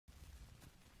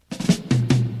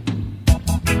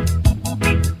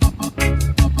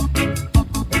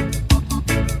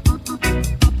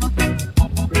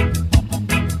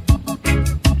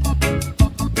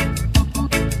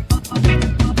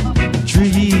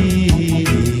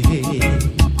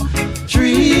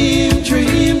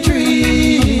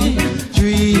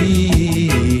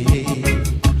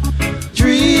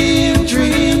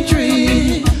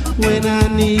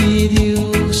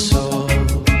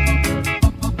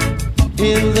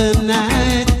in the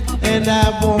night, and I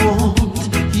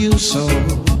want you so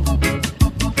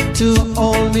to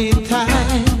hold me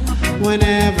tight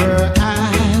whenever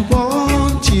I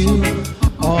want you.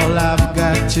 All I've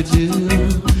got to do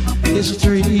is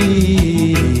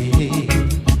dream,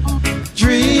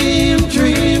 dream,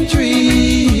 dream,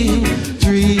 dream,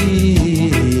 dream,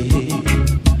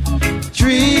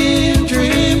 dream,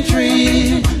 dream,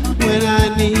 dream when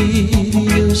I need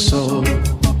you so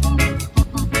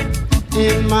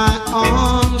in my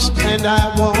arms, and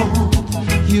I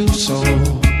want you so,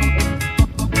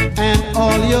 and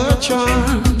all your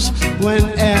charms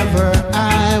whenever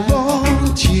I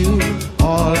want you.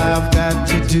 All I've got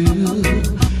to do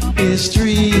is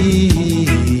dream,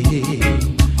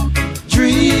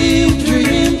 dream,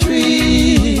 dream,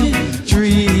 dream,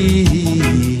 dream,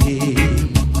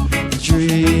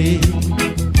 dream.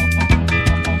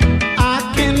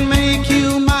 I can make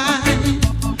you mine,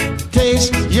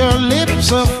 taste your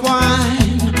lips of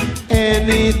wine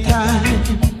anytime,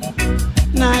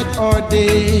 night or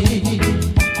day.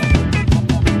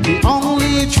 The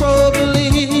only trouble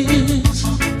is,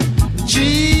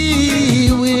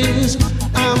 gee whiz,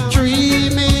 I'm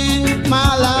dreaming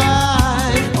my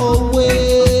life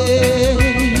away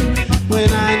when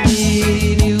I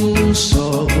need you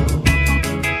so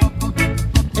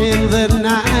in the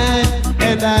night,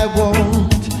 and I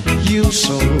want you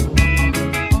so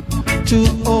to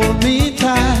hold me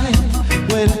tight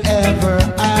whenever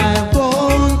I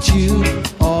want you.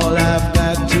 All I've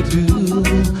got to do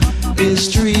is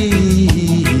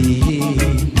dream,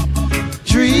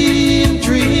 dream,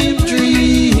 dream,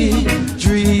 dream,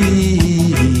 dream,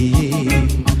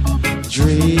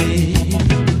 dream.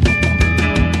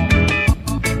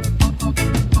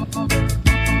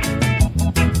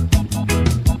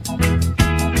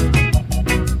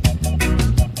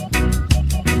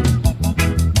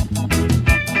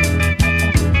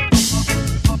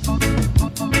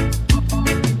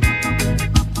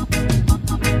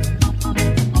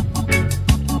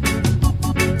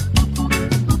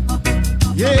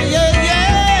 Yeah, yeah,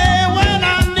 yeah, when I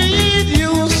need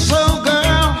you so,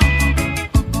 girl,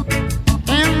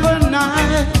 in the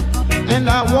night, and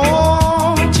I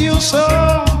want you so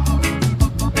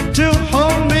to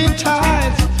hold me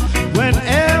tight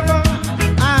whenever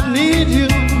I need you.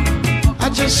 I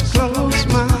just close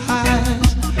my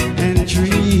eyes and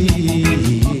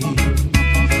dream,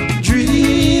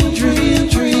 dream, dream,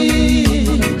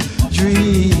 dream,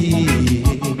 dream,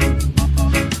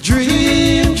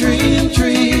 dream, dream,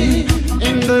 dream,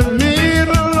 in the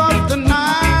middle of the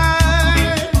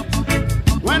night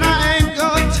when I ain't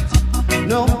got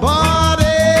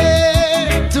nobody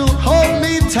to hold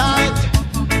me tight,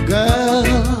 girl.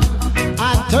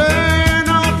 I turn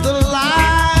off the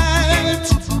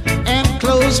lights and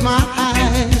close my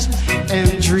eyes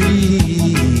and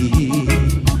dream,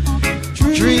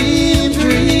 dream,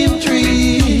 dream, dream,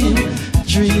 dream,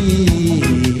 dream,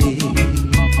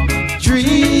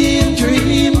 dream, dream,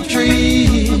 dream, dream,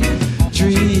 dream,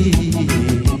 dream.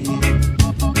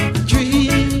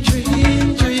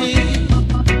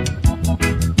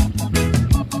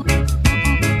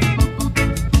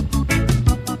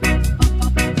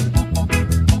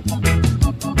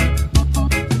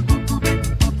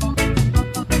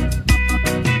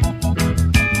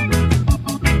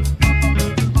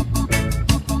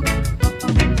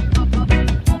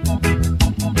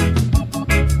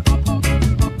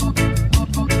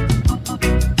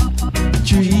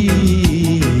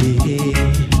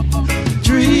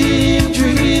 Dream,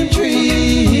 dream, dream,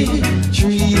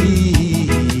 dream,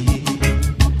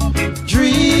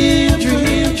 dream,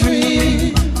 dream,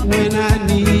 dream, when I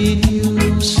need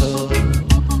you so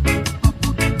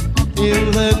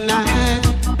in the night,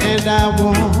 and I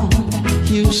want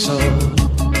you so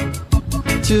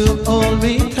to hold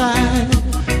me tight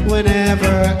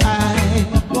whenever I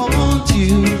want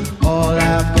you. All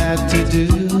I've got to do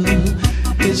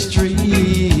is dream,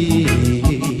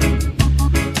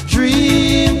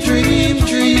 dream, dream,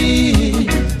 dream,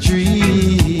 dream,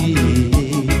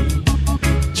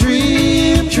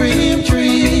 dream, dream,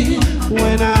 dream,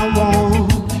 when I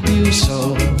want you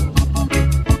so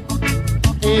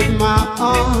in my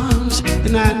arms,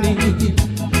 and I need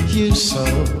you so,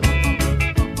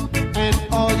 and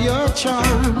all your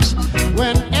charms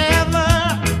whenever